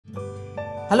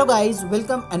Hello guys,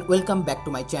 welcome back to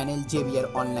my channel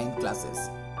JBR Online Classes.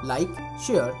 Like,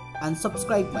 share and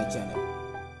subscribe my channel.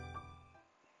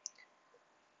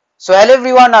 So hello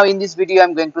everyone, now in this video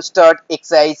I'm going to start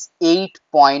exercise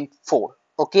 8.4,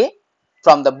 okay,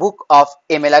 from the book of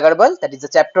ML Aggarwal, that is the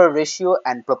chapter ratio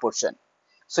and proportion.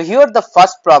 So here the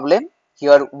first problem,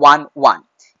 here 1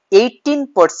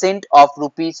 18% of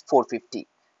rupees 450.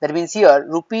 That means here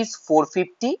rupees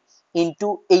 450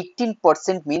 into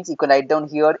 18% means you can write down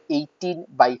here 18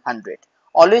 by 100.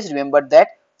 Always remember that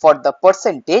for the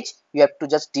percentage you have to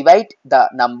just divide the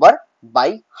number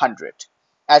by 100.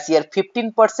 As here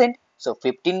 15%, so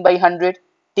 15 by 100,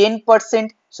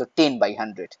 10%, so 10 by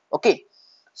 100. Okay,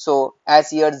 so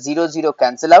as here 0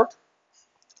 cancel out,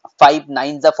 5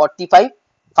 9s are 45,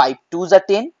 5 2s are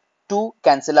 10, 2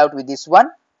 cancel out with this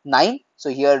one, 9. So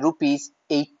here rupees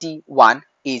 81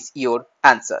 is your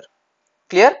answer.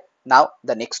 Clear? Now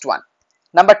the next one.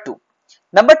 Number 2.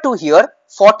 Number 2 here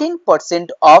 14%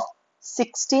 of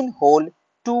 16 whole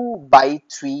 2 by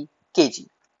 3 kg.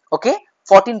 Okay,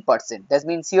 14%. That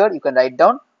means here you can write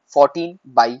down 14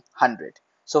 by 100.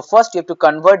 So first you have to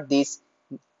convert this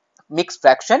mixed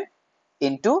fraction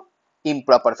into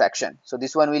improper fraction. So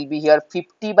this one will be here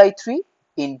 50 by 3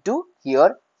 into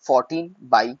here 14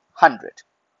 by 100.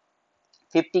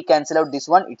 50 cancel out this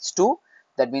one, it's 2.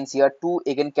 That means here 2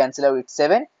 again cancel out, it's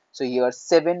 7. So here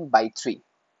 7 by 3.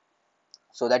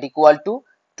 So that equal to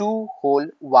 2 whole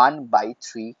 1 by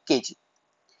 3 kg.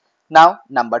 Now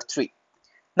number 3.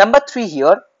 Number 3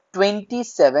 here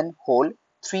 27 whole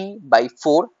 3 by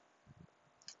 4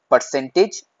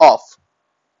 percentage of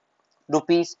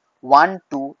rupees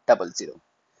 1200.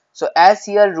 So as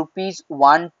here rupees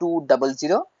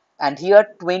 1200 and here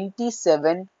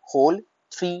 27 whole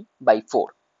 3 by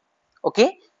 4.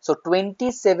 Okay, so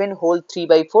 27 whole 3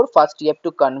 by 4, first you have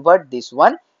to convert this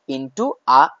one into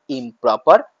a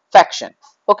improper fraction.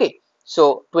 Okay,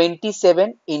 so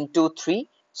 27 into 3,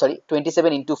 sorry,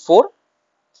 27 into 4,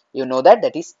 you know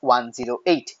that is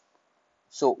 108.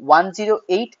 So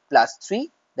 108 plus 3,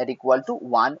 that equal to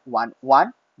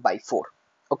 111 by 4.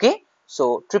 Okay,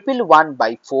 so 111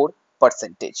 by 4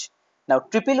 percentage. Now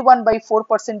 111 by 4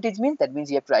 percentage means, that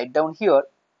means you have to write down here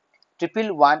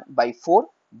 111 by 4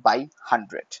 by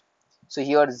 100. So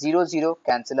here 0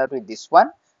 cancel out with this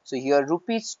one. So here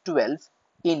rupees 12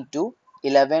 into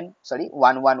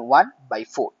 111 by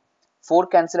 4. 4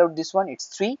 cancel out this one, it's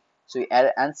 3. So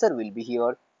our answer will be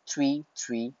here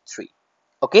 333.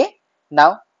 Okay,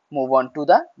 now move on to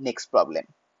the next problem.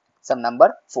 Sum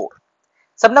number 4.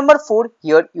 Sum number 4,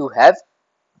 here you have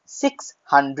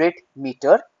 600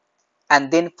 meter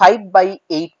and then 5 by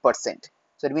 8%.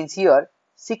 So it means here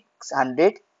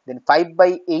 600, then 5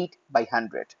 by 8 by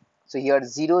 100. So here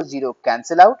 0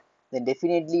 cancel out, then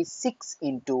definitely 6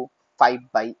 into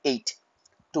 5 by 8.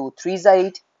 2 3s are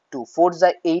 8, 2 4s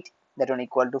are 8, that one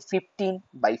equal to 15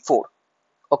 by 4.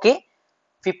 Okay,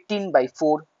 15 by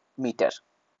 4 meter.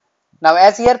 Now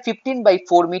as here 15 by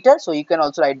 4 meter, so you can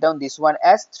also write down this one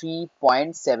as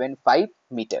 3.75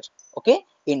 meter. Okay,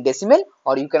 in decimal,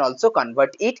 or you can also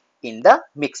convert it in the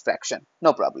mixed fraction,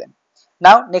 no problem.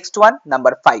 Now next one,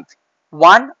 number 5,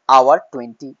 1 hour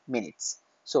 20 minutes.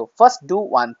 So first do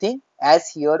one thing, as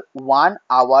here 1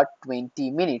 hour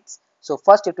 20 minutes. So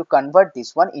first you have to convert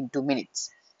this one into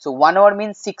minutes. So 1 hour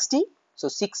means 60. So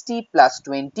 60 plus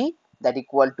 20, that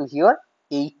equal to here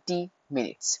 80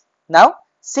 minutes. Now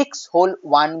 6 whole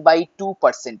 1 by 2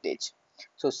 percentage.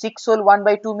 So 6 whole 1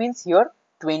 by 2 means here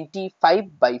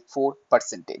 25 by 4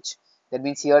 percentage. That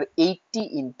means here 80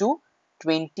 into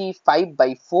 25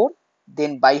 by 4,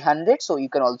 then by 100. So you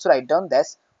can also write down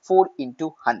this 4 into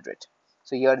 100.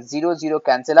 So here 0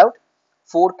 cancel out,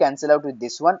 4 cancel out with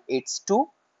this one, it's 2.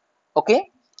 Okay,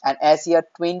 and as here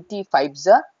 25s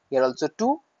are here also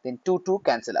 2, then 2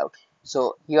 cancel out.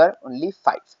 So here only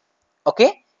 5.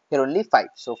 Okay, here only 5.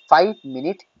 So 5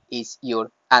 minute is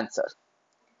your answer.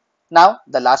 Now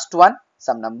the last one,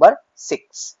 sum number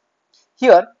 6.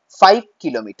 Here 5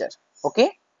 kilometer.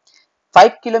 Okay,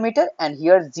 5 kilometer and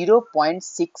here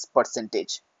 0.6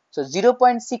 percentage. So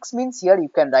 0.6 means here you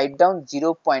can write down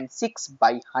 0.6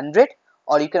 by 100,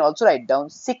 or you can also write down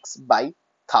 6 by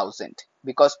 1000,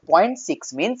 because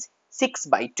 0.6 means 6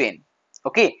 by 10.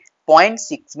 Okay,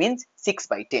 0.6 means 6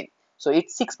 by 10. So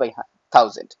it's 6 by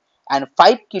 1000, and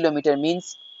 5 kilometer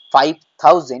means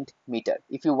 5000 meter.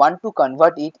 If you want to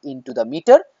convert it into the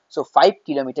meter, so 5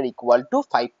 kilometer equal to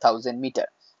 5000 meter.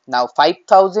 Now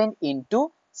 5000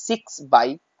 into 6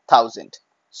 by 1000.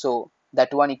 So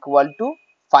that one equal to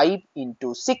 5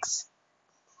 into 6.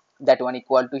 That one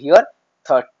equal to here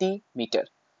 30 meter.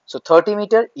 So 30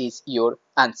 meter is your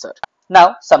answer.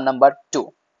 Now sum number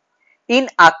 2. In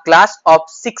a class of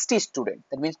 60 students,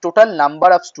 that means total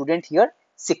number of students here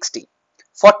 60.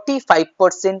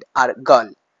 45% are girl.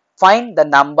 Find the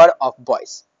number of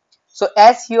boys. So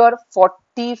as here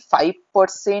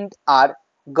 45% are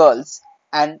girls,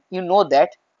 and you know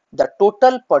that the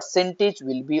total percentage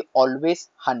will be always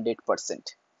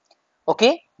 100%.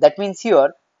 Okay, that means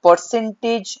here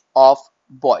percentage of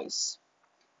boys.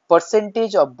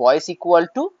 Percentage of boys equal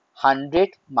to 100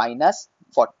 minus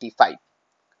 45.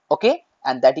 Okay,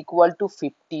 and that equal to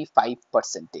 55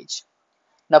 percentage.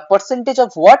 Now percentage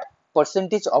of what?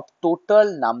 Percentage of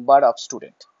total number of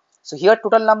student. So here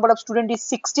total number of student is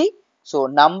 60. So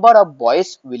number of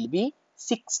boys will be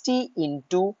 60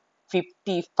 into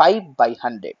 55 by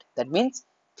 100. That means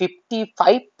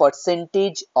 55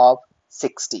 percentage of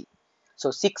 60.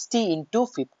 So 60 into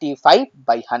 55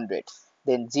 by 100.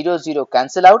 Then 0 0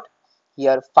 cancel out.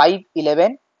 Here 5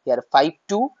 11. Here 5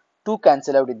 2. 2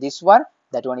 cancel out with this one.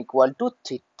 That one equal to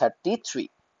 33.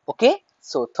 Okay,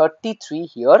 so 33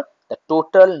 here the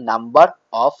total number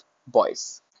of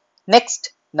boys.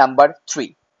 Next, number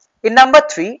 3. In number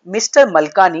 3, Mr.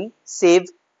 Malkani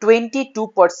saved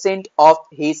 22% of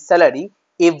his salary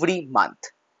every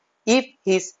month if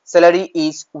his salary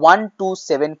is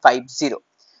 12750.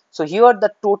 So here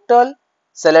the total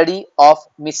salary of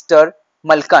Mr.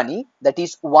 Malkani, that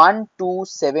is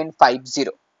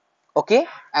 12750. Okay,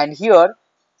 and here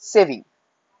savings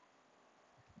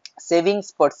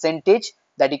percentage,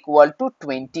 that equal to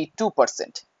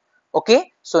 22%.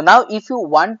 Okay, so now if you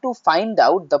want to find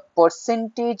out the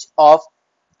percentage of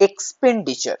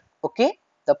expenditure, okay,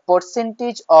 the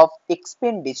percentage of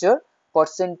expenditure,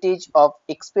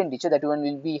 that one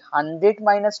will be 100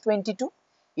 minus 22.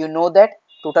 You know that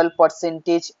total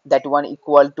percentage, that one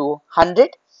equal to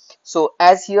 100. So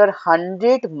as here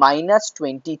 100 minus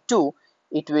 22,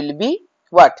 it will be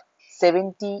what?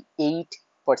 78%.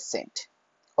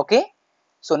 Okay,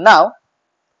 so now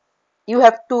you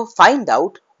have to find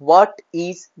out what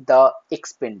is the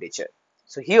expenditure.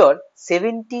 So here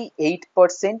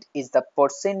 78% is the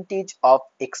percentage of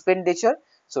expenditure.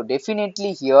 So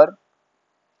definitely here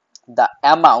the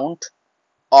amount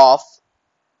of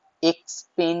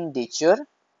expenditure,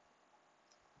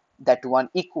 that one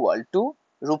equal to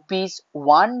rupees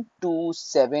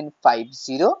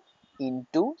 12750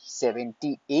 into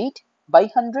 78 by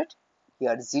 100.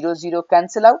 Here 0 0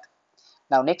 cancel out.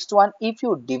 Now next one, if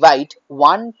you divide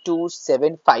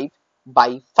 1275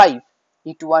 by 5,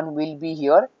 it one will be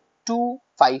here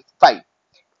 255,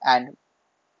 and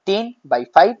 10 by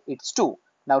 5 it's 2.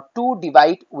 Now 2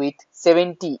 divide with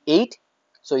 78,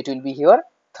 so it will be here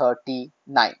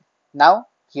 39. Now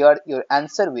here your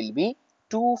answer will be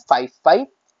 255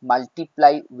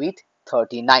 multiply with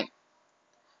 39.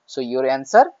 So your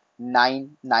answer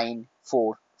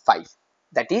 9945.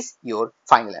 That is your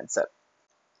final answer.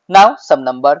 Now sum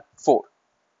number 4.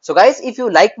 So guys, if you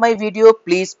like my video,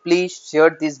 please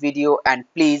share this video and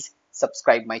please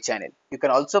subscribe my channel. You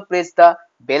can also press the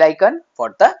bell icon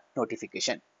for the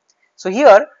notification. So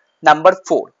here number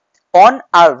 4. On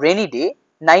a rainy day,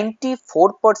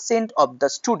 94% of the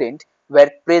students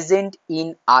were present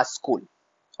in a school.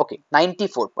 Okay,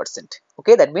 94%.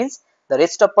 Okay, that means the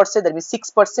rest of percent, that means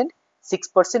 6%,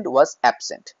 6% was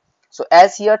absent. So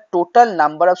as here total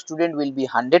number of students will be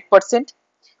 100%.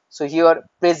 So here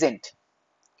present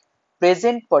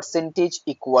percentage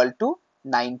equal to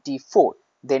 94.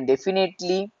 Then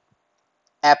definitely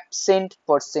absent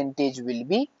percentage will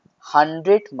be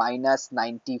 100 minus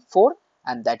 94,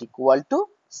 and that equal to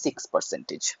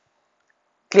 6%.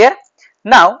 Clear?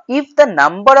 Now if the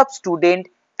number of student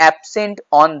absent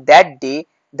on that day,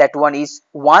 that one is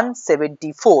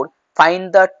 174,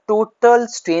 find the total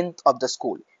strength of the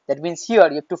school. That means here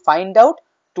you have to find out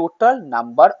total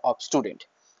number of student.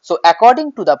 So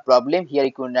according to the problem, here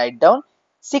you can write down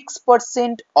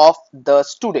 6% of the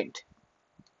student.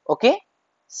 Okay,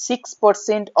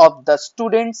 6% of the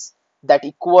students, that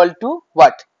equal to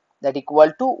what? That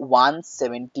equal to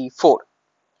 174.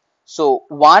 So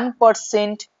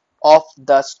 1% of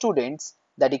the students,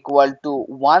 that equal to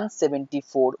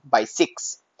 174 by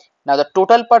 6. Now the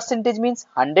total percentage means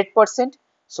 100%.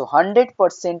 So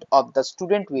 100% of the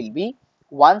student will be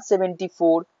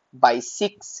 174 by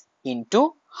 6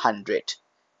 into 100.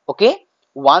 Okay,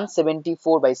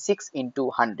 174 by 6 into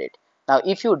 100. Now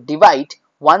if you divide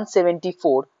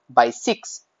 174 by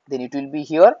 6, then it will be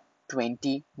here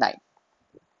 29.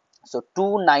 So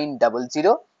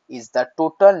 2900 is the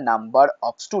total number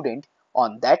of students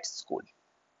on that school.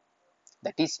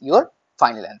 That is your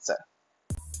final answer.